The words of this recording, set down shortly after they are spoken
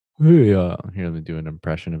Hey, here, let me do an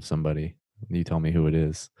impression of somebody. You tell me who it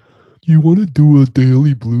is. You want to do a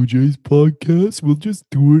daily Blue Jays podcast? We'll just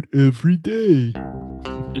do it every day.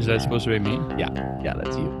 Is that supposed to be me? Yeah,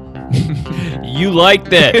 that's you. You liked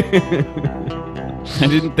it. I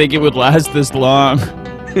didn't think it would last this long.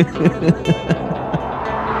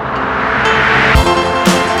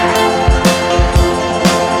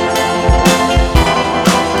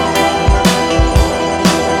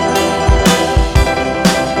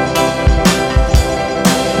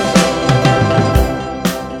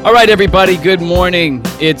 All right, everybody, good morning.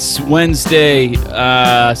 It's Wednesday,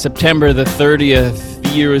 September the 30th. The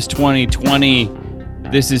year is 2020.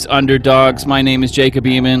 This is Underdogs. My name is Jacob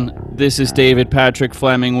Eamon. This is David Patrick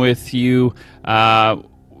Fleming with you.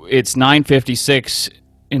 It's 9:56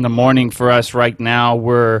 in the morning for us right now.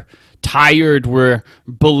 We're tired. We're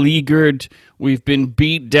beleaguered. We've been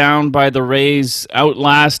beat down by the Rays,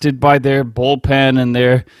 outlasted by their bullpen and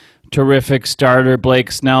their terrific starter,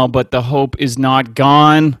 Blake Snell, but the hope is not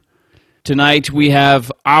gone. Tonight we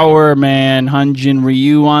have our man, Hyun-Jin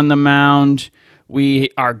Ryu, on the mound.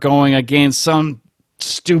 We are going against some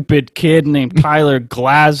stupid kid named Tyler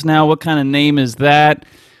Glasnow. What kind of name is that?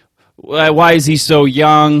 Why is he so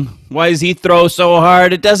young? Why does he throw so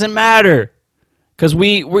hard? It doesn't matter. Because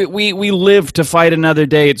we live to fight another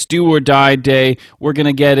day. It's do or die day. We're going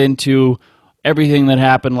to get into everything that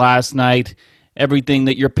happened last night, everything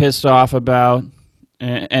that you're pissed off about,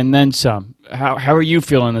 and then some. How are you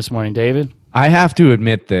feeling this morning, David? I have to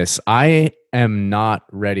admit this. I am not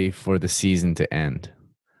ready for the season to end.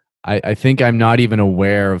 I think I'm not even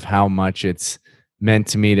aware of how much it's meant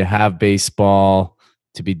to me to have baseball,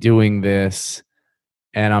 to be doing this,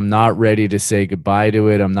 and I'm not ready to say goodbye to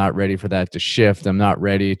it. I'm not ready for that to shift. I'm not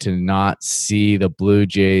ready to not see the Blue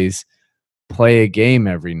Jays play a game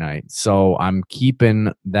every night. So I'm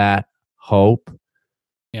keeping that hope.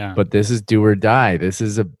 Yeah. But this is do or die. This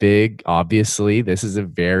is a very,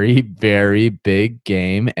 very big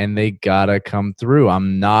game, and they gotta come through.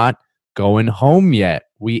 I'm not going home yet.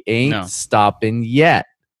 We ain't stopping yet.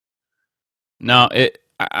 No,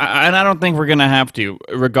 and I don't think we're going to have to,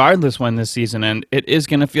 regardless when this season ends. It is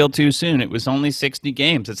going to feel too soon. It was only 60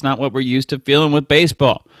 games. It's not what we're used to feeling with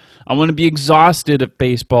baseball. I want to be exhausted of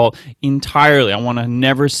baseball entirely. I want to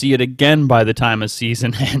never see it again by the time a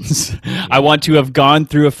season ends. I want to have gone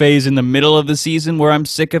through a phase in the middle of the season where I'm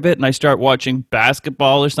sick of it and I start watching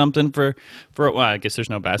basketball or something for well, I guess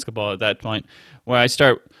there's no basketball at that point, where I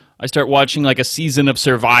start watching like a season of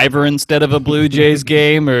Survivor instead of a Blue Jays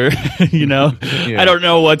game, or Yeah. I don't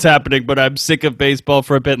know what's happening, but I'm sick of baseball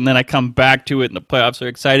for a bit, and then I come back to it, and the playoffs are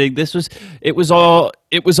exciting. It was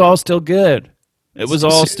all still good.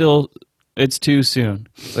 It's too soon.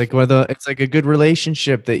 It's like it's like a good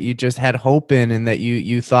relationship that you just had hope in, and that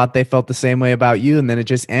you thought they felt the same way about you, and then it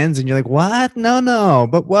just ends, and you're like, what? No,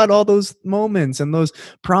 but what? All those moments and those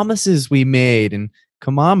promises we made, and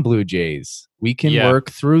come on, Blue Jays, we can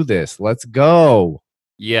work through this. Let's go.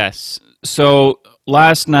 Yes. So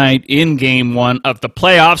last night in game one of the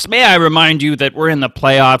playoffs, may I remind you that we're in the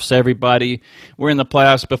playoffs, everybody. We're in the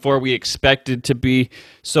playoffs before we expected to be.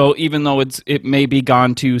 So even though it may be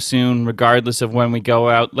gone too soon, regardless of when we go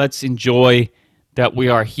out, let's enjoy that we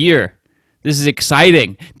are here. This is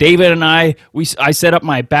exciting. David and I set up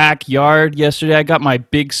my backyard yesterday. I got my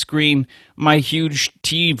big screen, my huge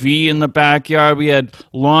TV in the backyard. We had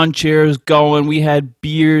lawn chairs going. We had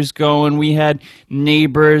beers going. We had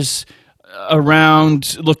neighbors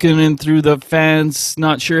around looking in through the fence,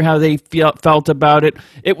 not sure how they felt about it.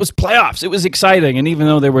 It was playoffs. It was exciting. And even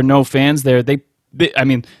though there were no fans there,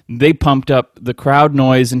 they pumped up the crowd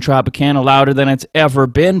noise in Tropicana louder than it's ever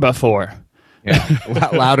been before. Yeah,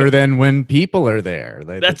 louder than when people are there.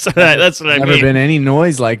 That's what I mean. Never been any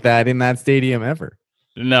noise like that in that stadium ever.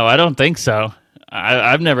 No, I don't think so.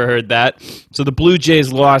 I've never heard that. So the Blue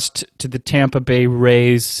Jays lost to the Tampa Bay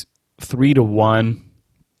Rays 3-1.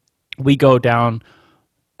 We go down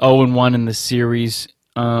 0-1 in the series.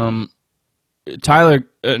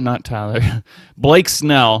 Blake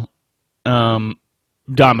Snell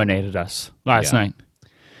dominated us last night.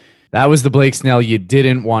 That was the Blake Snell you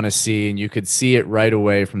didn't want to see, and you could see it right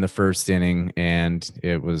away from the first inning, and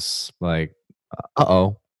it was like,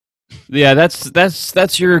 uh-oh. Yeah,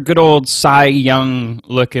 that's your good old Cy Young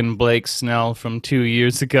looking Blake Snell from 2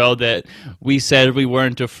 years ago that we said we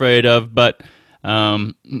weren't afraid of, but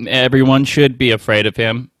everyone should be afraid of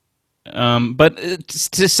him. But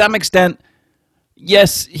to some extent,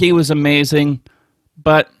 yes, he was amazing,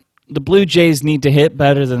 but the Blue Jays need to hit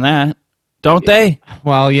better than that, don't they?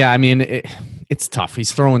 Well, yeah, I mean, it's tough.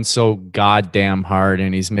 He's throwing so goddamn hard,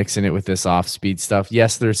 and he's mixing it with this off-speed stuff.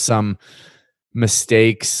 Yes, there's some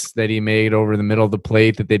mistakes that he made over the middle of the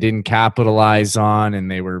plate that they didn't capitalize on, and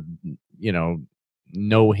they were,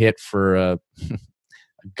 no hit for a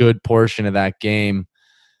good portion of that game.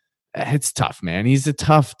 It's tough, man. He's a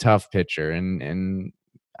tough pitcher, and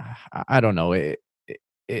I don't know.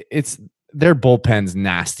 It's their bullpen's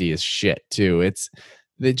nasty as shit too.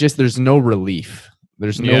 There's no relief.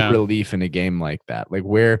 There's no relief in a game like that. Like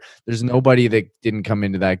where there's nobody that didn't come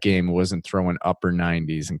into that game who wasn't throwing upper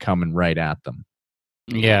 90s and coming right at them.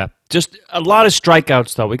 Yeah, just a lot of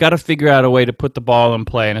strikeouts though. We got to figure out a way to put the ball in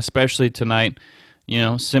play, and especially tonight.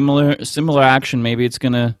 Similar action. Maybe it's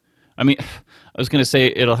gonna. I mean, I was gonna say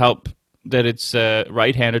it'll help that it's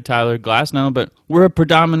right-handed Tyler Glasnow, but we're a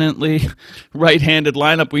predominantly right-handed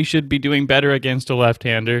lineup. We should be doing better against a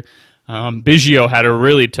left-hander. Biggio had a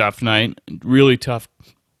really tough night, really tough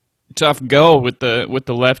go with the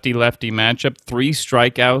lefty-lefty matchup. 3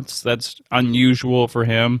 strikeouts. That's unusual for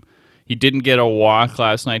him. He didn't get a walk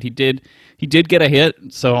last night. He did get a hit,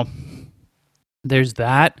 so there's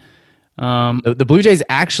that. The Blue Jays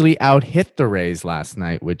actually out-hit the Rays last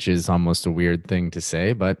night, which is almost a weird thing to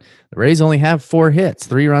say, but the Rays only have 4 hits,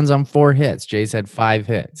 3 runs on 4 hits. Jays had 5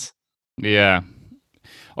 hits. Yeah.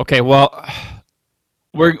 Okay, well,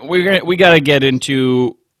 we got to get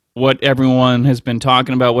into what everyone has been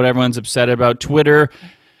talking about, what everyone's upset about. Twitter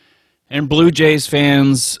and Blue Jays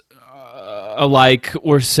fans alike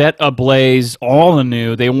were set ablaze, all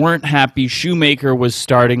anew. They weren't happy Shoemaker was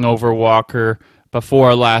starting over Walker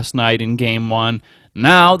before last night in Game 1.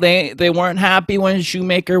 Now they weren't happy when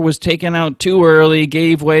Shoemaker was taken out too early,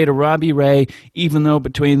 gave way to Robbie Ray, even though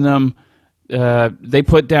between them they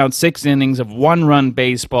put down 6 innings of 1-run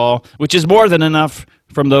baseball, which is more than enough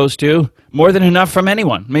from those two, more than enough from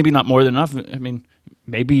anyone. Maybe not more than enough. I mean,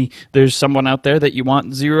 maybe there's someone out there that you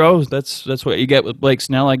want 0. That's what you get with Blake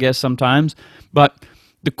Snell, I guess, sometimes. But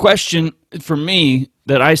the question for me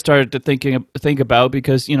that I started to think about,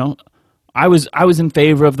 because I was in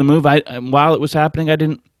favor of the move. While it was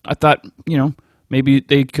happening, I thought maybe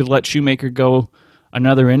they could let Shoemaker go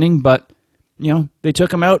another inning, but they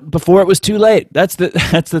took him out before it was too late. That's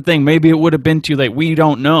the thing. Maybe it would have been too late. We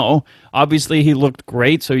don't know. Obviously, he looked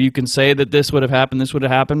great, so you can say that this would have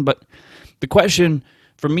happened. But the question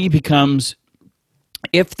for me becomes,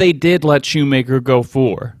 if they did let Shoemaker go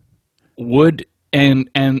 4, would and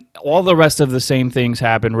all the rest of the same things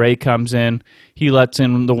happen. Ray comes in, he lets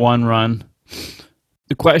in the 1 run.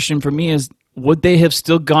 The question for me is, would they have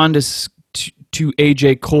still gone to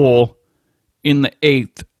AJ Cole in the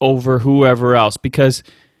 8th over whoever else? Because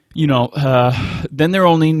then they're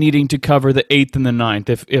only needing to cover the 8th and the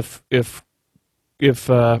 9th.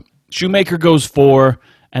 If Shoemaker goes 4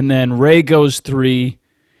 and then Ray goes 3,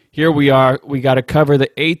 here we are. We got to cover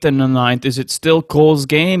the 8th and the 9th. Is it still Cole's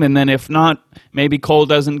game? And then if not, maybe Cole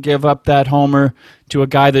doesn't give up that homer to a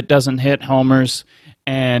guy that doesn't hit homers,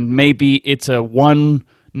 and maybe it's a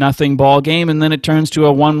 1-0 ball game, and then it turns to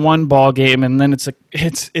a 1-1 ball game, and then it's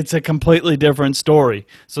a completely different story.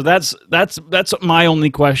 So that's my only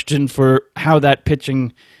question for how that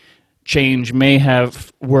pitching change may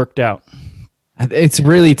have worked out. It's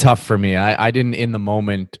really tough for me. I didn't in the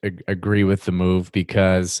moment agree with the move,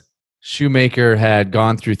 because Shoemaker had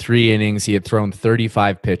gone through 3 innings. He had thrown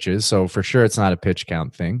 35 pitches. So for sure, it's not a pitch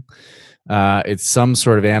count thing. It's some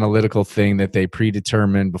sort of analytical thing that they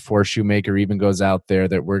predetermined before Shoemaker even goes out there,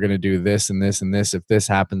 that we're going to do this and this and this. If this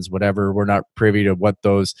happens, whatever. We're not privy to what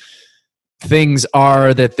those things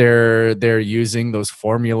are that they're using, those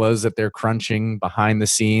formulas that they're crunching behind the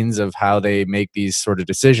scenes of how they make these sort of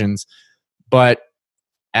decisions. But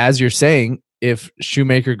as you're saying, if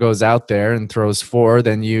Shoemaker goes out there and throws 4,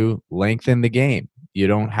 then you lengthen the game. You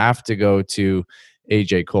don't have to go to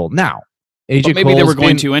AJ Cole. Now, maybe they were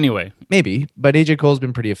going to anyway. Maybe, but AJ Cole's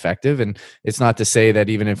been pretty effective, and it's not to say that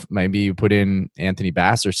even if maybe you put in Anthony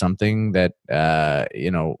Bass or something that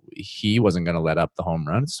he wasn't going to let up the home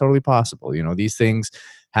run. It's totally possible. These things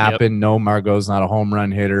happen. Yep. No, Margot's not a home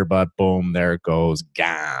run hitter, but boom, there it goes,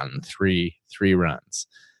 gone. 3 runs.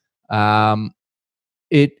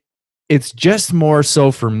 It's just more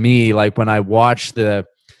so for me, like when I watch the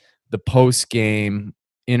post game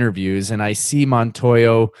interviews and I see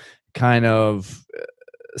Montoyo kind of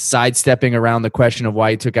sidestepping around the question of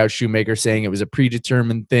why he took out Shoemaker, saying it was a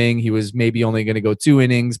predetermined thing. He was maybe only going to go 2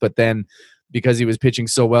 innings, but then because he was pitching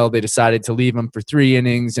so well, they decided to leave him for 3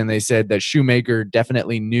 innings. And they said that Shoemaker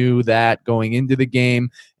definitely knew that going into the game,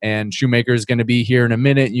 and Shoemaker is going to be here in a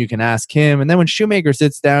minute. You can ask him. And then when Shoemaker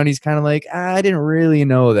sits down, he's kind of like, I didn't really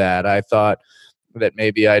know that. I thought that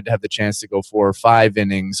maybe I'd have the chance to go 4 or 5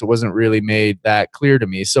 innings. It wasn't really made that clear to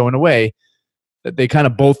me. So in a way, that they kind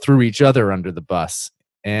of both threw each other under the bus.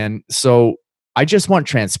 And so I just want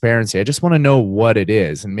transparency. I just want to know what it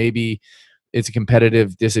is. And maybe it's a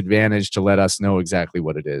competitive disadvantage to let us know exactly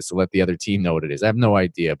what it is, to let the other team know what it is. I have no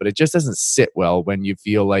idea, but it just doesn't sit well when you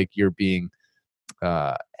feel like you're being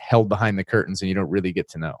held behind the curtains and you don't really get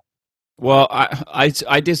to know. Well,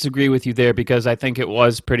 I disagree with you there because I think it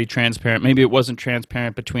was pretty transparent. Maybe it wasn't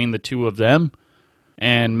transparent between the two of them,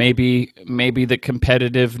 and maybe the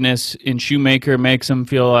competitiveness in Shoemaker makes him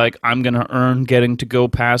feel like I'm going to earn getting to go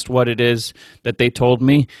past what it is that they told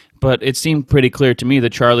me. But it seemed pretty clear to me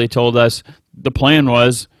that Charlie told us the plan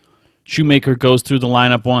was Shoemaker goes through the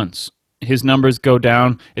lineup once. His numbers go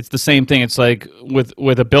down. It's the same thing. It's like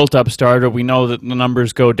with a built-up starter, we know that the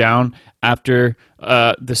numbers go down after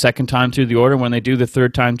the second time through the order. When they do the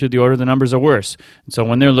third time through the order, the numbers are worse. And so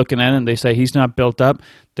when they're looking at it and they say he's not built up,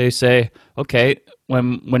 they say, okay,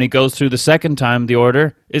 when he goes through the second time, the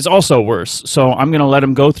order is also worse. So I'm going to let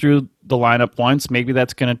him go through the lineup once. Maybe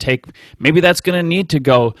that's going to need to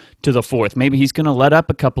go to the fourth. Maybe he's going to let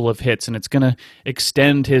up a couple of hits and it's going to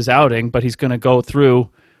extend his outing, but he's going to go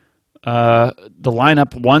through the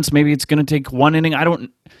lineup once. Maybe it's going to take one inning. I don't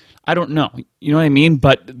know. You know what I mean?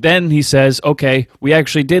 But then he says, okay, we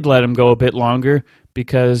actually did let him go a bit longer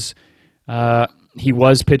because he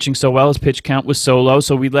was pitching so well. His pitch count was so low,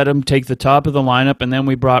 so we let him take the top of the lineup, and then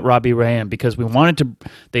we brought Robbie Ray in because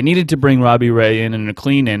they needed to bring Robbie Ray in a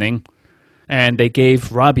clean inning, and they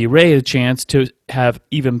gave Robbie Ray a chance to have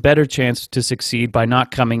even better chance to succeed by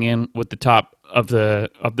not coming in with the top of the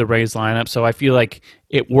Rays lineup. So I feel like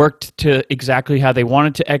it worked to exactly how they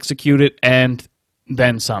wanted to execute it, and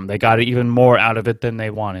then some. They got even more out of it than they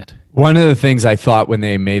wanted. One of the things I thought when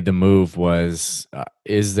they made the move was,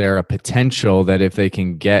 is there a potential that if they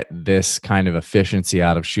can get this kind of efficiency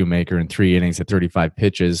out of Shoemaker in 3 innings at 35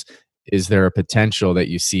 pitches, is there a potential that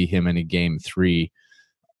you see him in a game 3?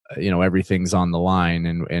 Everything's on the line,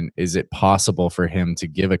 and is it possible for him to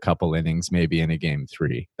give a couple innings maybe in a game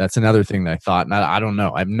 3? That's another thing that I thought. And I don't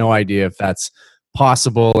know. I have no idea if that's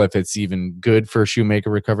possible, if it's even good for Shoemaker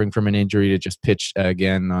recovering from an injury to just pitch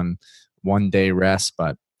again on 1 day rest,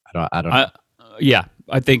 but I don't know. Yeah,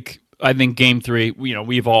 I think game 3,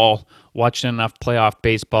 we've all watched enough playoff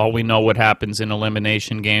baseball. We know what happens in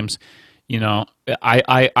elimination games.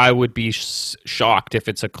 I would be shocked if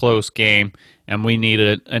it's a close game and we need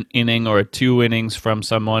an inning or 2 innings from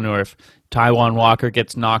someone, or if Taijuan Walker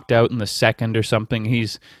gets knocked out in the second or something,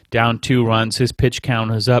 he's down 2 runs, his pitch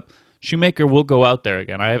count is up. Shoemaker will go out there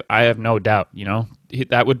again. I have no doubt.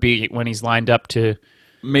 That would be when he's lined up to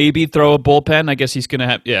maybe throw a bullpen. I guess he's going to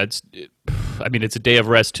have. Yeah, it's a day of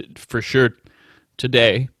rest for sure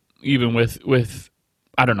today. Even with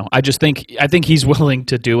I don't know. I think he's willing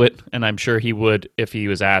to do it, and I'm sure he would if he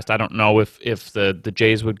was asked. I don't know if the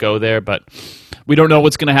Jays would go there, but we don't know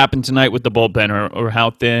what's going to happen tonight with the bullpen or how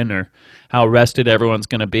thin or how rested everyone's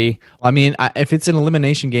going to be. I mean, if it's an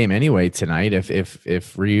elimination game anyway tonight,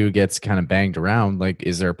 if Ryu gets kind of banged around, like,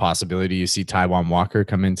 is there a possibility you see Taijuan Walker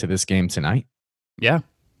come into this game tonight? Yeah,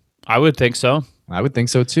 I would think so. I would think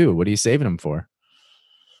so too. What are you saving him for?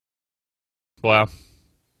 Well,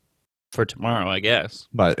 for tomorrow, I guess.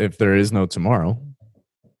 But if there is no tomorrow,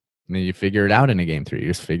 then you figure it out in a game 3. You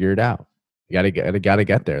just figure it out. You gotta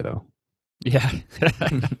get there though. Yeah.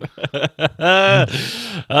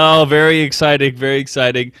 Oh, very exciting. Very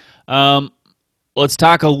exciting. Let's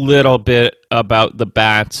talk a little bit about the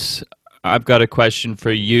bats. I've got a question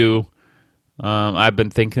for you. I've been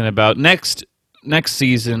thinking about next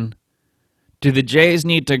season. Do the Jays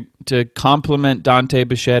need to complement Dante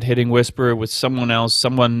Bichette, hitting whisperer, with someone else,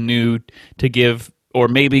 someone new, to give, or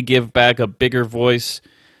maybe give back a bigger voice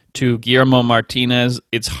to Guillermo Martinez?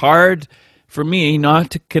 It's hard for me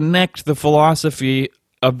not to connect the philosophy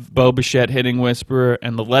of Bo Bichette, hitting whisperer,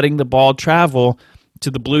 and the letting the ball travel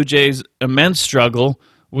to the Blue Jays' immense struggle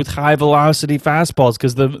with high velocity fastballs,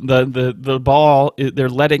 because the ball, they're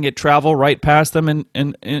letting it travel right past them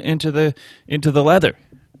and into the leather.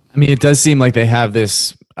 I mean, it does seem like they have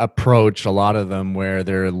this approach, a lot of them, where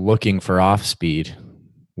they're looking for off speed,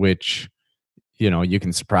 which, you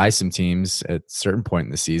can surprise some teams at a certain point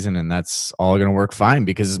in the season, and that's all going to work fine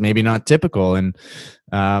because it's maybe not typical, and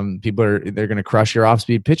they're going to crush your off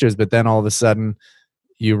speed pitchers. But then all of a sudden,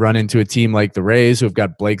 you run into a team like the Rays, who've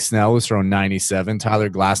got Blake Snell who's throwing 97, Tyler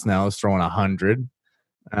Glasnow is throwing 100.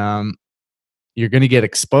 You're going to get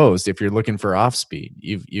exposed if you're looking for off speed.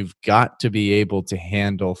 You've got to be able to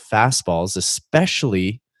handle fastballs,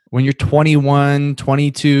 especially when you're 21,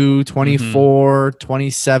 22, 24,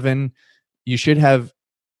 27. You should have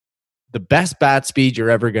the best bat speed you're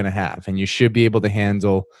ever going to have, and you should be able to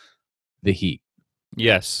handle the heat.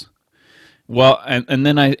 Yes. Well, and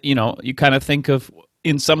then you kind of think of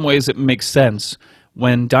in some ways it makes sense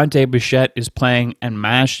when Dante Bichette is playing and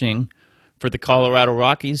mashing for the Colorado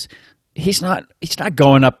Rockies. He's not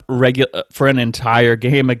going up for an entire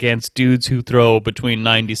game against dudes who throw between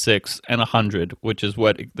 96 and 100, which is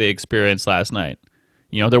what they experienced last night.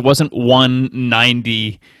 There wasn't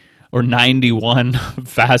 190 or 91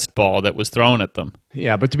 fastball that was thrown at them.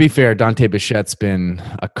 Yeah, but to be fair, Dante Bichette's been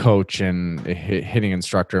a coach and a hitting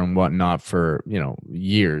instructor and whatnot for,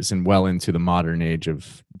 years and well into the modern age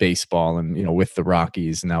of baseball and, with the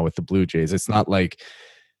Rockies and now with the Blue Jays. It's not like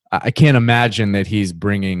I can't imagine that he's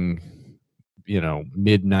bringing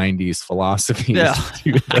mid 90s philosophies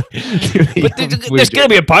to but there's going to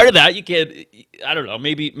be a part of that. You can't, I don't know,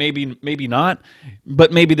 maybe not,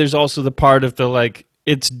 but maybe there's also the part of the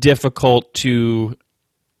it's difficult to,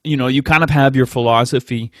 you kind of have your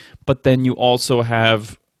philosophy, but then you also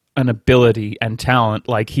have an ability and talent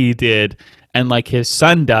like he did and like his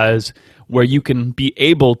son does, where you can be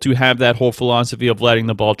able to have that whole philosophy of letting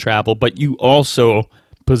the ball travel, but you also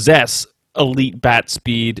possess elite bat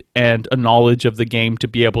speed and a knowledge of the game to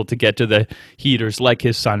be able to get to the heaters like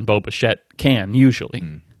his son Bo Bichette can usually.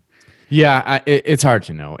 Yeah, it's hard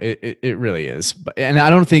to know. It really is. And I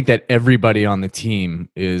don't think that everybody on the team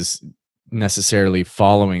is necessarily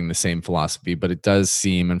following the same philosophy, but it does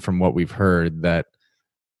seem, and from what we've heard, that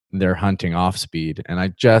they're hunting off speed. And I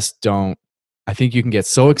think you can get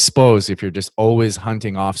so exposed if you're just always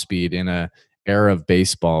hunting off speed in a era of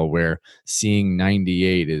baseball where seeing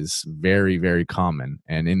 98 is very, very common.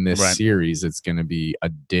 And in this series, it's going to be a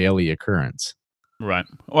daily occurrence. Right.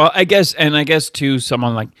 Well, I guess too,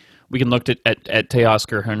 someone like, we can look at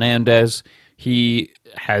Teoscar Hernandez. He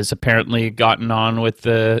has apparently gotten on with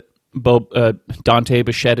the Dante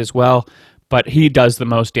Bichette as well, but he does the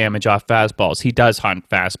most damage off fastballs. He does hunt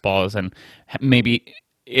fastballs and maybe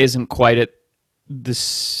isn't quite at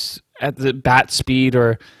the bat speed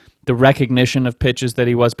or the recognition of pitches that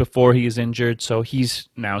he was before he was injured, so he's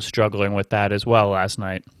now struggling with that as well last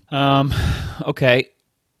night. Okay.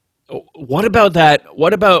 What about that?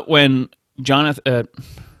 What about when Jonathan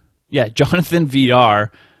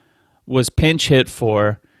Villar was pinch hit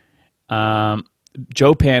for?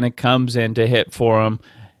 Joe Panik comes in to hit for him.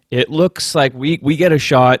 It looks like we get a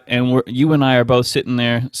shot, and you and I are both sitting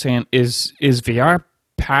there saying, "Is Villar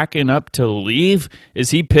packing up to leave?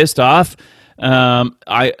 Is he pissed off?"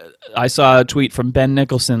 I saw a tweet from Ben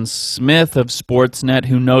Nicholson Smith of Sportsnet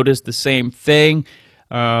who noticed the same thing.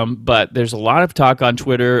 But there's a lot of talk on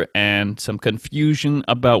Twitter and some confusion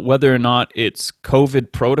about whether or not it's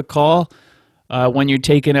COVID protocol when you're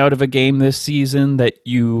taken out of a game this season, that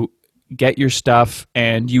you get your stuff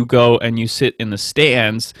and you go and you sit in the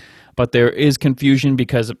stands. But there is confusion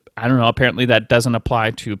because, I don't know, apparently that doesn't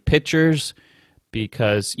apply to pitchers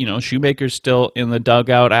because, Shoemaker's still in the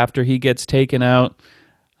dugout after he gets taken out.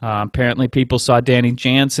 Apparently people saw Danny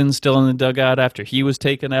Jansen still in the dugout after he was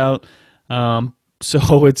taken out.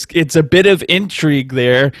 So it's a bit of intrigue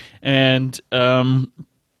there, and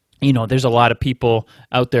there's a lot of people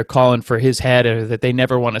out there calling for his head, or that they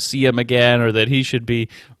never want to see him again, or that he should be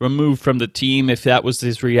removed from the team if that was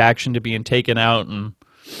his reaction to being taken out and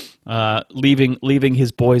leaving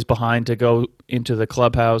his boys behind to go into the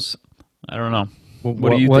clubhouse. I don't know.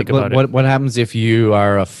 What do you think about it? What happens if you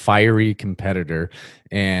are a fiery competitor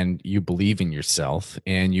and you believe in yourself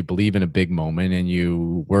and you believe in a big moment and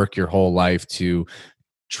you work your whole life to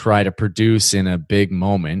try to produce in a big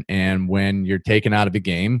moment, and when you're taken out of a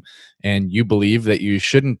game and you believe that you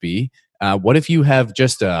shouldn't be, what if you have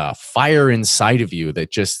just a fire inside of you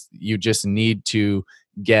that you just need to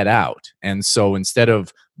get out? And so instead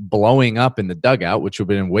of blowing up in the dugout, which would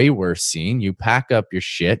have been a way worse scene, you pack up your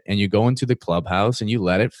shit and you go into the clubhouse and you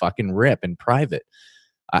let it fucking rip in private.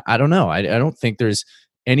 I don't know. I don't think there's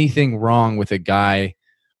anything wrong with a guy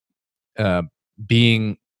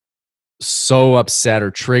being so upset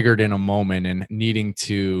or triggered in a moment and needing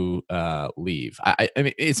to leave. I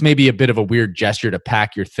mean, it's maybe a bit of a weird gesture to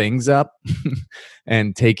pack your things up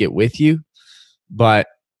and take it with you. But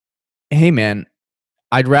hey, man,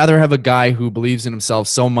 I'd rather have a guy who believes in himself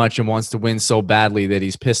so much and wants to win so badly that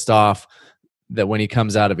he's pissed off that when he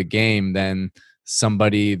comes out of a game than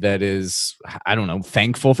somebody that is, I don't know,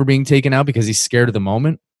 thankful for being taken out because he's scared of the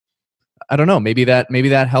moment. I don't know. Maybe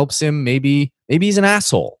that helps him. Maybe he's an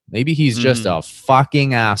asshole. Maybe he's just a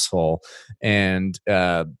fucking asshole and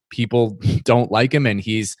people don't like him, and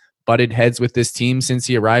he's butted heads with this team since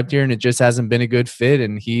he arrived here, and it just hasn't been a good fit,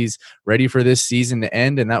 and he's ready for this season to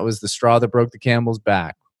end, and that was the straw that broke the camel's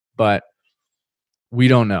back. But we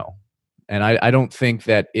don't know. And I don't think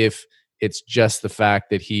that if it's just the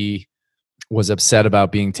fact that he was upset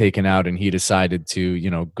about being taken out and he decided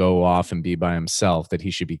to, go off and be by himself, that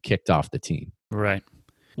he should be kicked off the team. Right.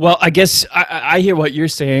 Well, I guess I hear what you're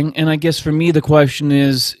saying, and I guess for me the question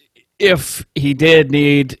is, if he did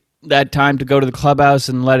need that time to go to the clubhouse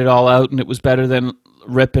and let it all out, and it was better than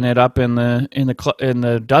ripping it up in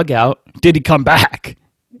the dugout, did he come back?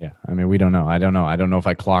 Yeah, I mean, we don't know. I don't know if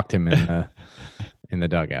I clocked him in the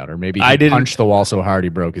dugout, or maybe he punched the wall so hard he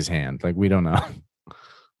broke his hand. Like, we don't know.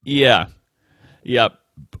 Yeah. Yep.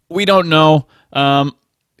 We don't know.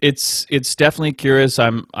 It's definitely curious.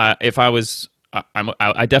 I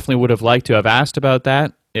definitely would have liked to have asked about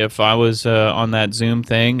that if I was on that Zoom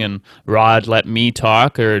thing and Rod let me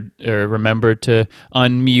talk or remembered to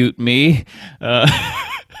unmute me. The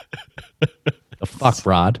fuck,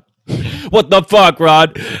 Rod? What the fuck,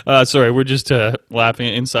 Rod? Sorry, we're just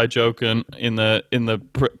laughing. Inside joke in the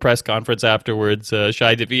press conference afterwards.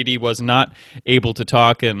 Shai Davidi was not able to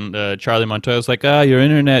talk, and Charlie Montoya was like, your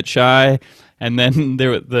internet, Shai. And then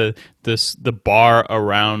the bar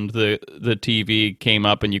around the TV came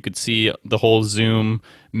up, and you could see the whole Zoom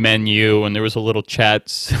menu, and there was a little chat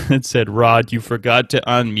that said, "Rod, you forgot to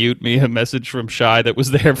unmute me." A message from Shai that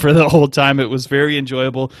was there for the whole time. It was very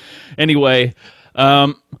enjoyable. Anyway,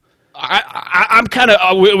 I'm kind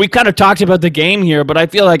of we kind of talked about the game here, but I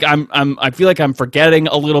feel like I'm forgetting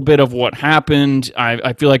a little bit of what happened.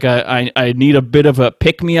 I feel like I need a bit of a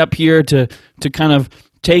pick me up here to kind of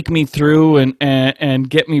take me through and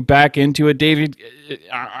get me back into it. David,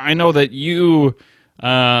 I know that you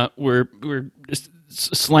were just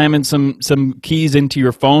slamming some keys into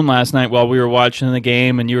your phone last night while we were watching the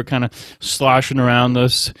game, and you were kind of sloshing around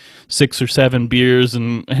those 6 or 7 beers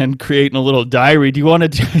and creating a little diary. Do you want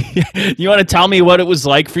to tell me what it was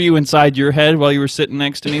like for you inside your head while you were sitting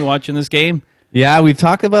next to me watching this game? Yeah, we've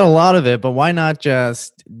talked about a lot of it, but why not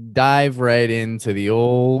just dive right into the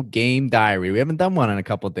old game diary? We haven't done one in a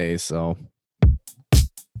couple of days, so.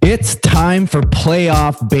 It's time for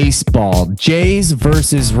playoff baseball. Jays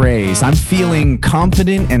versus Rays. I'm feeling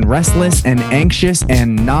confident and restless and anxious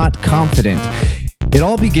and not confident. It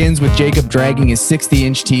all begins with Jacob dragging his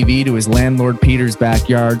 60-inch TV to his landlord Peter's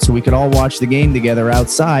backyard so we could all watch the game together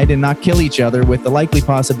outside and not kill each other, with the likely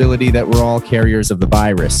possibility that we're all carriers of the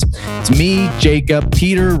virus. It's me, Jacob,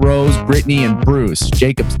 Peter, Rose, Brittany, and Bruce,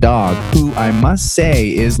 Jacob's dog, who I must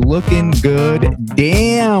say is looking good.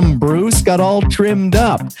 Damn, Bruce got all trimmed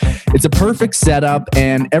up. It's a perfect setup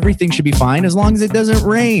and everything should be fine as long as it doesn't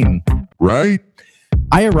rain. Right?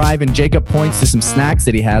 I arrive and Jacob points to some snacks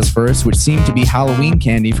that he has for us, which seem to be Halloween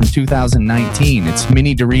candy from 2019. It's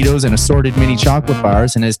mini Doritos and assorted mini chocolate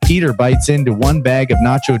bars, and as Peter bites into one bag of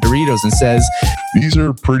nacho Doritos and says, "These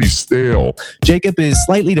are pretty stale," Jacob is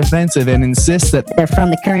slightly defensive and insists that they're from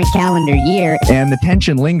the current calendar year, and the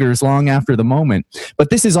tension lingers long after the moment. But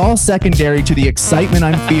this is all secondary to the excitement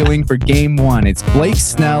I'm feeling for Game 1. It's Blake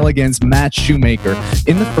Snell against Matt Shoemaker.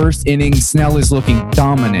 In the first inning, Snell is looking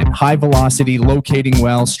dominant, high velocity, locating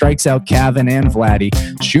well, strikes out Cavan and Vladdy.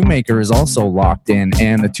 Shoemaker is also locked in,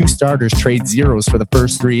 and the two starters trade zeros for the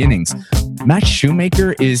first 3 innings. Matt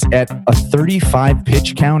Shoemaker is at a 35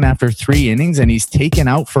 pitch count after 3 innings, and he's taken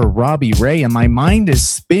out for Robbie Ray, and my mind is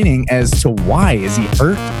spinning as to why. Is he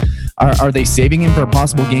hurt? Are they saving him for a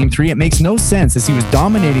possible Game 3? It makes no sense, as he was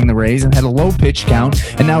dominating the Rays and had a low pitch count,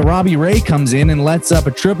 and now Robbie Ray comes in and lets up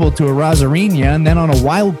a triple to a Rosarina, and then on a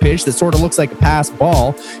wild pitch that sort of looks like a pass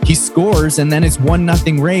ball, he scores, and then it's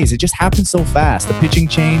 1-0 Rays. It just happened so fast, the pitching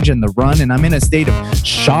change and the run, and I'm in a state of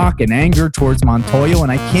shock and anger towards Montoya,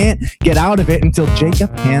 and I can't get out of it until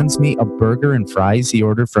Jacob hands me a burger and fries he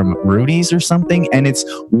ordered from Rudy's or something, and it's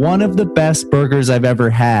one of the best burgers I've ever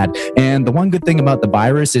had. And the one good thing about the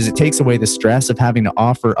virus is it takes away the stress of having to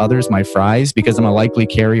offer others my fries because I'm a likely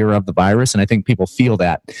carrier of the virus, and I think people feel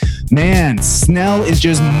that. Man, Snell is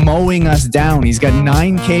just mowing us down. He's got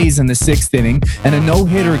 9 Ks in the 6th inning and a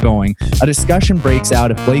no-hitter going. A discussion breaks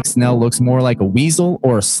out if Blake Snell looks more like a weasel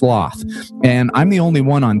or a sloth, and I'm the only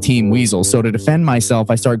one on Team Weasel, so to defend myself,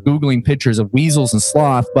 I start Googling pictures of weasels and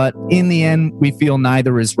sloth, but in the end, we feel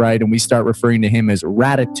neither is right, and we start referring to him as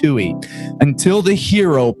Ratatouille. Until the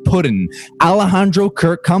hero, Puddin', Alejandro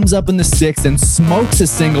Kirk, comes up in the 6th and smokes a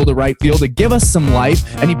single to right field to give us some life,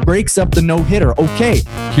 and he breaks up the no-hitter. Okay,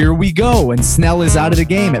 here we go, and Snell is out of the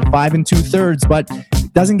game at 5 2/3, but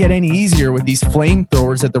doesn't get any easier with these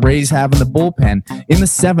flamethrowers that the Rays have in the bullpen. In the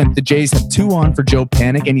 7th, the Jays have 2 on for Joe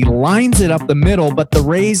Panik, and he lines it up the middle, but the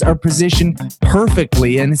Rays are positioned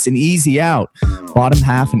perfectly, and it's an easy out. Bottom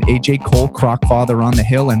half, and A.J. Cole, Crockfather on the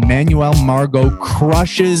hill, and Manuel Margot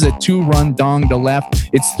crushes a 2-run dong to left.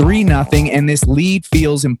 It's 3-0, and this lead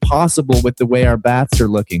feels impossible with the way our bats are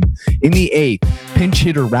looking. In the 8th, pinch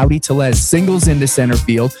hitter Rowdy Tellez singles into center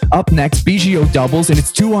field. Up next, Biggio doubles, and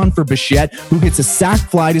it's 2 on for Bichette, who hits a sac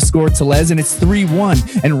fly to score Tellez, and it's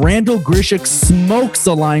 3-1. And Randall Grichuk smokes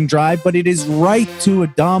a line drive, but it is right to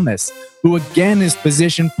Adames, who again is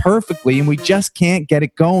positioned perfectly, and we just can't get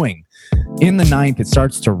it going. In the 9th, it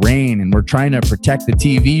starts to rain, and we're trying to protect the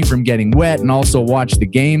TV from getting wet and also watch the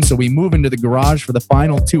game, so we move into the garage for the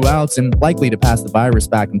final 2 outs and likely to pass the virus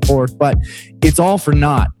back and forth, but it's all for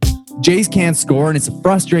naught. Jays can't score, and it's a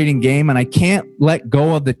frustrating game, and I can't let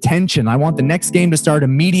go of the tension. I want the next game to start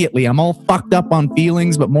immediately. I'm all fucked up on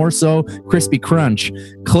feelings, but more so crispy crunch.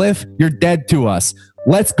 Cliff, you're dead to us.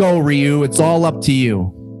 Let's go, Ryu. It's all up to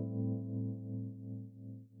you.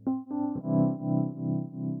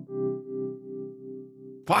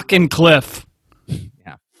 Fucking Cliff.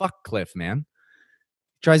 Yeah, fuck Cliff, man.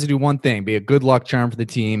 Tries to do one thing, be a good luck charm for the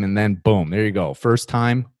team, and then boom, there you go. First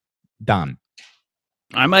time, done.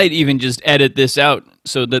 I might even just edit this out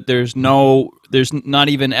so that there's not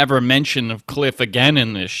even ever mention of Cliff again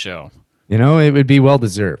in this show. You know, it would be well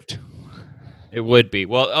deserved. It would be.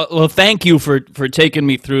 Well, thank you for taking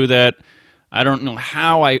me through that. I don't know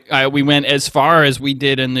how we went as far as we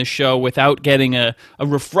did in this show without getting a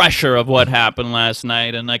refresher of what happened last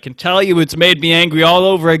night, and I can tell you it's made me angry all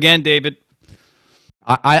over again, David.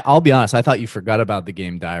 I'll be honest, I thought you forgot about the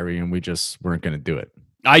game diary and we just weren't going to do it.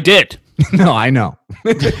 I did. No, I know.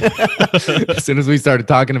 As soon as we started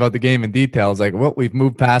talking about the game in detail, I was like, well, we've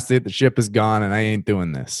moved past it. The ship is gone, and I ain't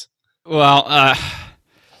doing this. Well,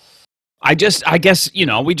 I guess, you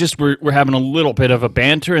know, we're having a little bit of a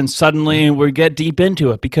banter, and suddenly we get deep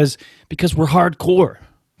into it because we're hardcore.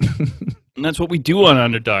 And that's what we do on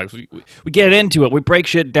Underdogs. We get into it. We break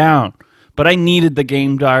shit down. But I needed the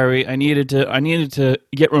game diary. I needed to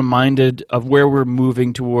get reminded of where we're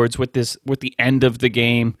moving towards with the end of the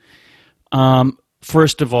game.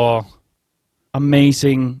 First of all,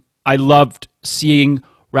 amazing. I loved seeing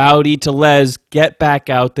Rowdy Tellez get back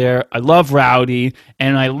out there. I love Rowdy,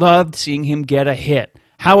 and I loved seeing him get a hit.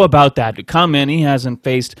 How about that? To come in, he hasn't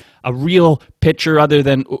faced a real pitcher other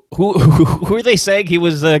than who are they saying he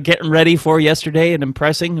was getting ready for yesterday and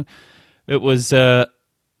impressing? It was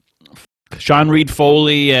Sean Reed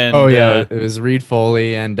Foley and it was Reed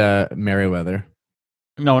Foley and Merriweather.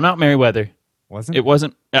 No, not Merriweather. Wasn't it?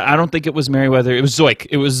 Wasn't. I don't think it was Merriweather. It was Zoik.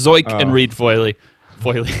 It was Zoik and Reed Foley.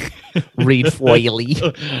 Reed Foley.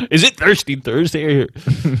 Is it Thirsty Thursday?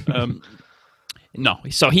 No.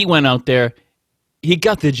 So he went out there. He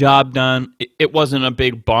got the job done. It wasn't a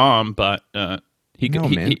big bomb, but it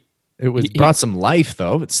brought some life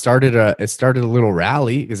though. It started a little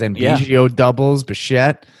rally because then Biggio doubles,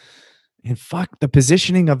 Bichette. And fuck the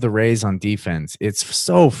positioning of the Rays on defense. It's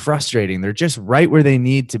so frustrating. They're just right where they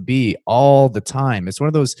need to be all the time. It's one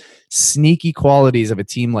of those sneaky qualities of a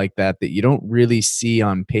team like that you don't really see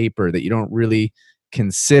on paper, that you don't really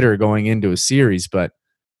consider going into a series. But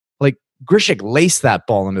like Grichuk laced that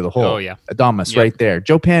ball into the hole. Oh, yeah. Adames right there.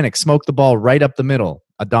 Joe Panik smoked the ball right up the middle.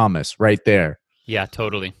 Adames right there. Yeah,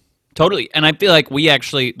 totally. And I feel like we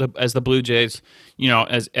actually, as the Blue Jays, you know,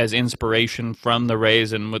 as inspiration from the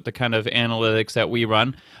Rays and with the kind of analytics that we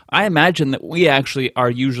run, I imagine that we actually are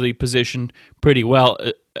usually positioned pretty well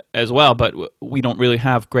as well, but we don't really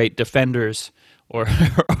have great defenders or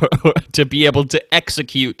to be able to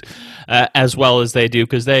execute as well as they do,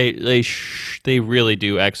 because they really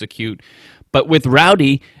do execute. But with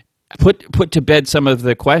Rowdy, put to bed some of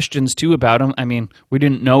the questions too about him. I mean, we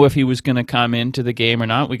didn't know if he was going to come into the game or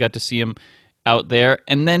not. We got to see him out there,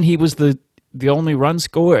 and then he was the only run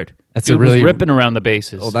scored. He was ripping around the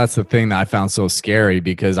bases. Well, that's the thing that I found so scary,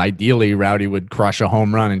 because ideally Rowdy would crush a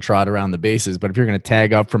home run and trot around the bases. But if you're going to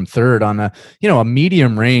tag up from third on a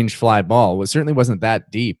medium range fly ball, it certainly wasn't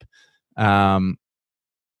that deep.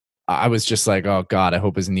 I was just like, oh God, I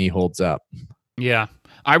hope his knee holds up. Yeah,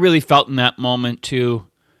 I really felt in that moment too.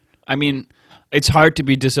 I mean, it's hard to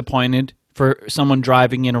be disappointed for someone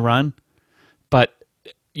driving in a run, but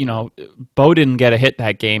you know, Bo didn't get a hit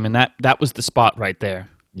that game, and that was the spot right there.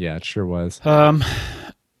 Yeah, it sure was.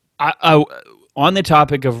 I on the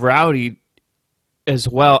topic of Rowdy as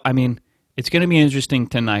well, I mean, it's going to be interesting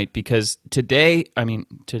tonight because yesterday,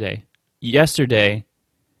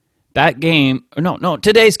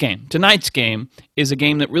 tonight's game is a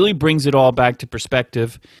game that really brings it all back to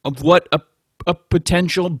perspective of what a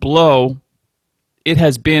potential blow it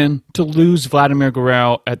has been to lose Vladimir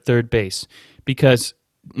Guerrero at third base, because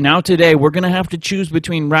now today we're going to have to choose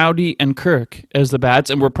between Rowdy and Kirk as the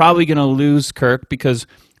bats, and we're probably going to lose Kirk because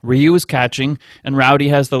Ryu is catching and Rowdy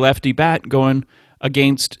has the lefty bat going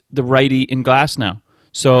against the righty in Glasnow.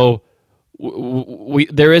 So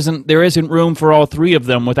there isn't room for all three of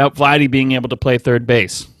them without Vladdy being able to play third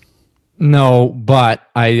base. No, but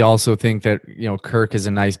I also think that, Kirk is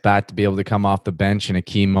a nice bat to be able to come off the bench in a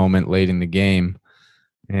key moment late in the game.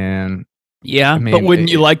 And yeah, but wouldn't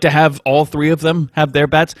you like to have all three of them have their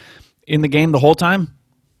bats in the game the whole time?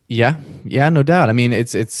 Yeah, no doubt. I mean,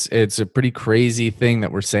 it's a pretty crazy thing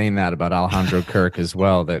that we're saying that about Alejandro Kirk as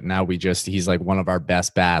well, that now he's like one of our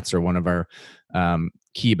best bats or one of our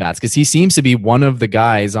key bats, because he seems to be one of the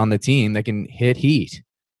guys on the team that can hit heat.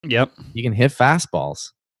 Yep. He can hit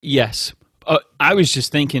fastballs. Yes. I was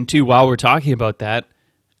just thinking too, while we're talking about that,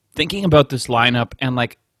 thinking about this lineup and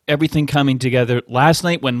like everything coming together last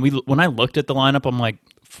night when I looked at the lineup, I'm like,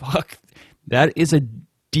 fuck, that is a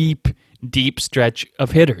deep stretch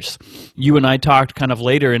of hitters. You and I talked kind of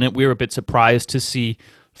later in it. We were a bit surprised to see,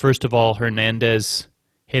 first of all, Hernandez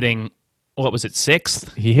hitting, what was it,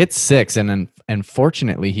 sixth? He hit six, and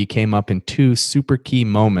fortunately he came up in two super key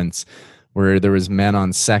moments where there was men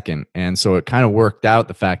on second, and so it kind of worked out,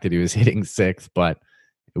 the fact that he was hitting sixth, but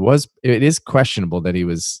it is questionable that he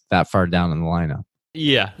was that far down in the lineup.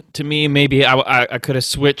 Yeah, to me, maybe I could have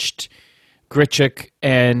switched Grichuk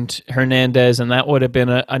and Hernandez, and that would have been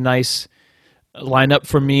a nice lineup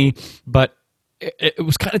for me. But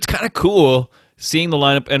it's kind of cool seeing the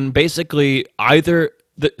lineup, and basically either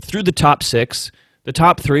through the top six, the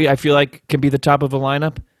top three I feel like can be the top of the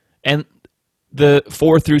lineup, and the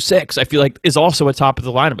 4 through 6 I feel like is also a top of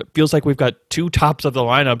the lineup. It feels like we've got two tops of the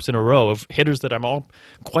lineups in a row of hitters that I'm all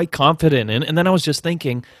quite confident in. And then I was just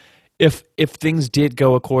thinking, if things did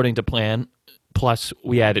go according to plan, plus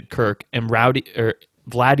we added Kirk and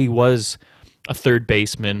Vladdy was a third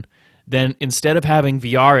baseman, then instead of having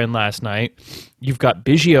VR in last night, you've got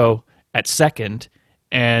Biggio at second,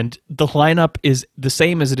 and the lineup is the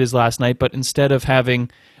same as it is last night, but instead of having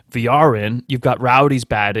VR in, you've got Rowdy's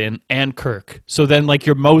bat in and Kirk. So then like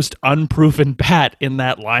your most unproven bat in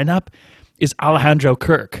that lineup is Alejandro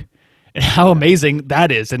Kirk. And how amazing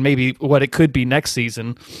that is, and maybe what it could be next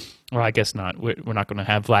season. Or I guess not. We're not going to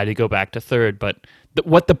have Vladdy go back to third, but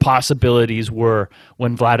what the possibilities were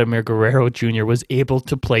when Vladimir Guerrero Jr. was able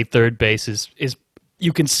to play third base is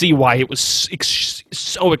you can see why it was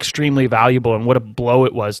so extremely valuable, and what a blow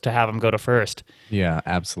it was to have him go to first. Yeah,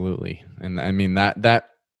 absolutely. And I mean that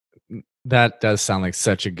does sound like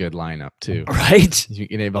such a good lineup too. Right? You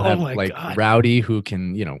can able to have like God. Rowdy, who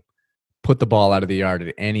can, put the ball out of the yard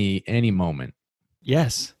at any moment.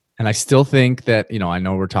 Yes. And I still think that, I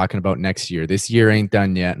know we're talking about next year. This year ain't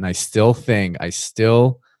done yet. And I still think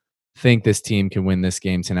this team can win this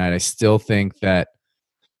game tonight. I still think that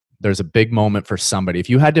there's a big moment for somebody.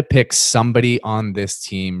 If you had to pick somebody on this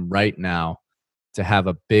team right now to have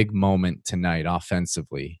a big moment tonight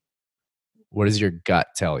offensively, what does your gut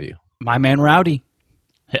tell you? My man Rowdy.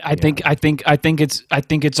 I think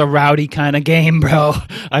it's a Rowdy kind of game, bro.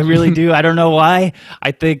 I really do. I don't know why.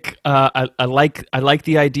 I think I like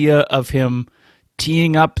the idea of him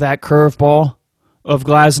teeing up that curveball of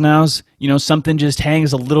Glasnow's. Something just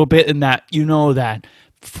hangs a little bit in that. That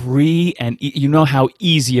free, and how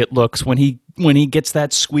easy it looks when he gets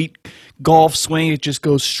that sweet golf swing. It just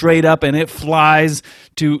goes straight up and it flies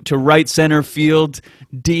to right center field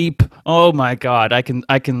deep. Oh my God, I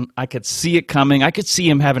could see it coming. I could see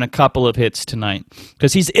him having a couple of hits tonight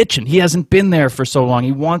because he's itching. He hasn't been there for so long.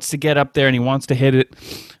 He wants to get up there and he wants to hit it.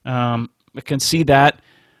 I can see that.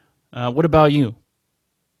 What about you?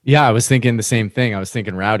 Yeah, I was thinking the same thing. I was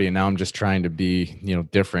thinking Rowdy, and now I'm just trying to be,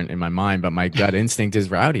 different in my mind. But my gut instinct is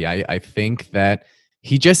Rowdy. I think that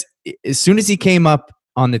he just, as soon as he came up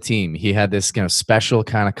on the team, he had this special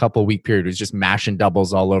kind of couple week period. He was just mashing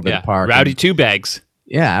doubles all over the park. Rowdy two bags.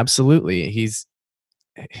 Yeah, absolutely.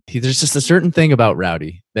 There's just a certain thing about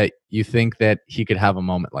Rowdy that you think that he could have a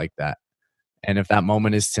moment like that. And if that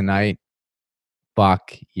moment is tonight,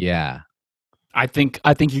 Buck, yeah. I think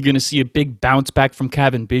you're going to see a big bounce back from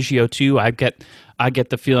Cavan Biggio too. I get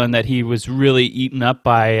the feeling that he was really eaten up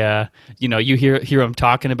by you hear him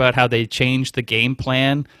talking about how they changed the game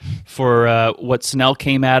plan for what Snell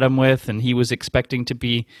came at him with, and he was expecting to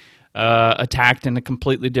be attacked in a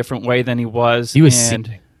completely different way than he was. He was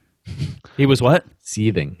seething. He was what?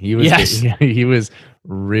 Seething. He was. Yes. He was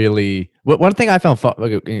really. One thing I found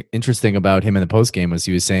interesting about him in the post game was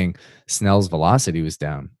he was saying Snell's velocity was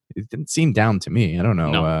down. It didn't seem down to me. I don't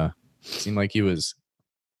know. No. It seemed like he was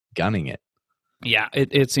gunning it. Yeah,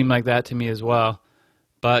 it seemed like that to me as well.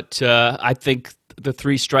 But I think the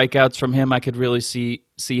 3 strikeouts from him, I could really see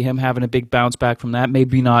him having a big bounce back from that.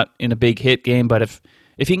 Maybe not in a big hit game, but if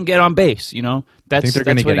he can get on base, I that's think they're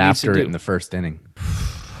going to what get he needs after to it do. in the first inning.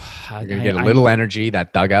 They're They're going to get a little energy.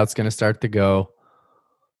 That dugout's going to start to go.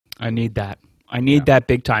 I need that. I need that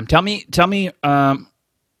big time. Tell me. We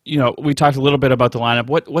talked a little bit about the lineup.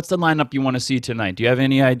 What's the lineup you want to see tonight? Do you have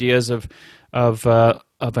any ideas of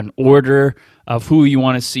an order of who you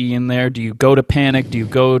want to see in there? Do you go to Panic? Do you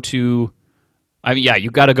go to? You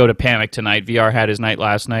got to go to Panic tonight. VR had his night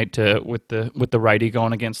last night with the righty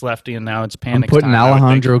going against lefty, and now it's Panic. I'm putting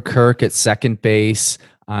Alejandro Kirk at second base.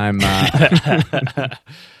 I'm.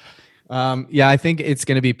 I think it's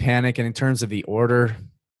going to be Panic, and in terms of the order,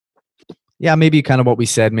 maybe kind of what we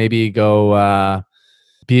said. Maybe go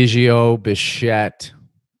Biggio, Bichette,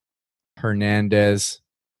 Hernandez,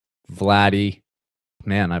 Vladdy.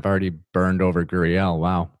 Man, I've already burned over Gurriel.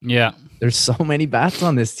 Wow. Yeah. There's so many bats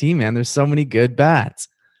on this team, man. There's so many good bats.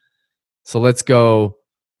 So let's go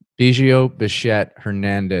Biggio, Bichette,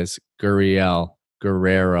 Hernandez, Gurriel,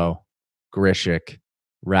 Guerrero, Grishik,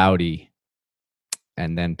 Rowdy,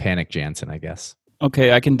 and then Panic Jansen, I guess.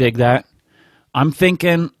 Okay, I can dig that. I'm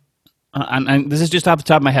thinking, and this is just off the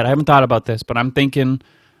top of my head. I haven't thought about this, but I'm thinking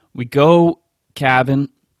we go Cavan,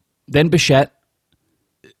 then Bichette,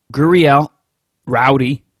 Gurriel,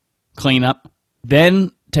 Rowdy, cleanup,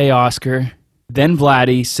 then Teoscar, then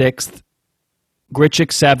Vladdy, 6th,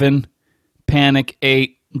 Grichuk, 7, Panic,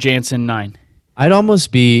 8, Jansen, 9. I'd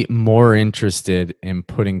almost be more interested in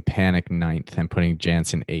putting Panic 9th and putting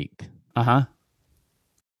Jansen 8th. Uh-huh.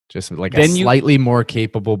 Just like a slightly more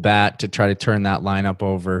capable bat to try to turn that lineup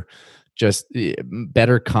over. Just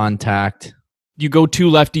better contact. You go 2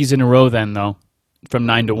 lefties in a row then, though, from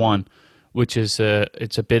 9 to 1. Which is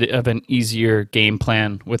it's a bit of an easier game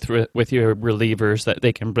plan with your relievers that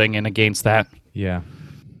they can bring in against that. Yeah,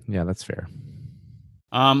 that's fair.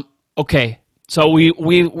 Okay, so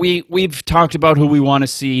we've talked about who we want to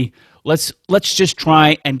see. Let's just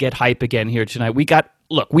try and get hype again here tonight.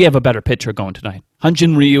 We have a better pitcher going tonight.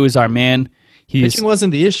 Hyun-Jin Ryu is our man. Pitching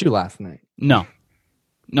wasn't the issue last night. No,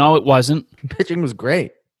 it wasn't. Pitching was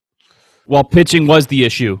great. Well, pitching was the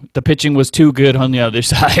issue. The pitching was too good on the other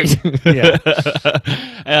side. Yeah.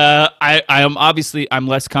 I'm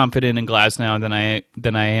less confident in Glasnow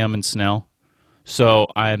than I am in Snell. So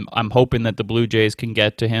I'm hoping that the Blue Jays can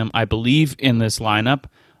get to him. I believe in this lineup.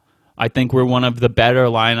 I think we're one of the better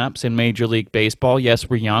lineups in Major League Baseball. Yes,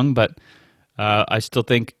 we're young, but I still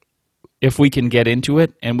think if we can get into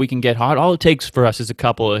it and we can get hot, all it takes for us is a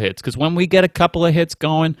couple of hits. Because when we get a couple of hits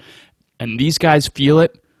going and these guys feel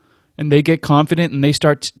it, and they get confident and they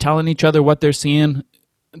start telling each other what they're seeing,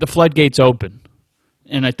 the floodgates open.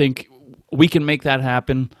 And I think we can make that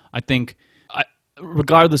happen. I think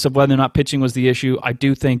regardless of whether or not pitching was the issue, I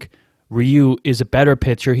do think Ryu is a better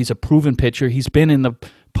pitcher. He's a proven pitcher. He's been in the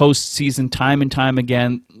postseason time and time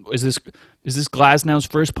again. Is this Glasnow's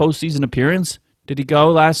first postseason appearance? Did he go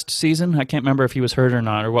last season? I can't remember if he was hurt or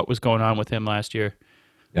not or what was going on with him last year.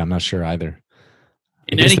 Yeah, I'm not sure either.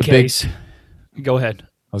 In any case, go ahead.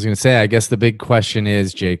 I was going to say, I guess the big question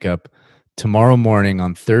is, Jacob, tomorrow morning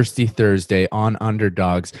on Thirsty Thursday on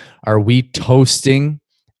Underdogs, are we toasting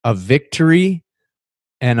a victory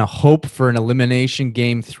and a hope for an elimination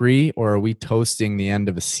game 3, or are we toasting the end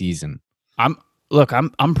of a season? I'm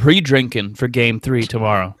pre-drinking for game 3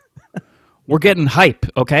 tomorrow. We're getting hype,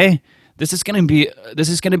 okay? This is going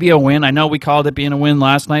to be a win. I know we called it being a win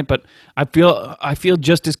last night, but I feel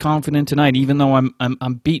just as confident tonight, even though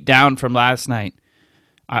I'm beat down from last night.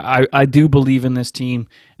 I do believe in this team,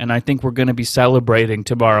 and I think we're going to be celebrating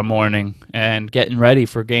tomorrow morning and getting ready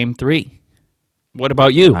for Game 3. What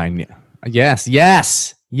about you? Yes.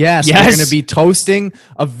 We're going to be toasting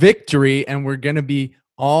a victory, and we're going to be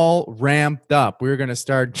all ramped up. We're going to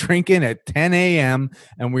start drinking at 10 a.m.,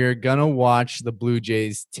 and we're going to watch the Blue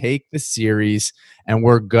Jays take the series, and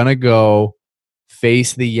we're going to go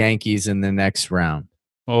face the Yankees in the next round.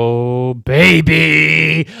 Oh,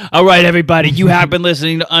 baby. All right, everybody. You have been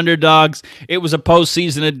listening to Underdogs. It was a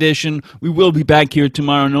postseason edition. We will be back here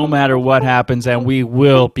tomorrow no matter what happens, and we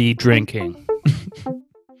will be drinking.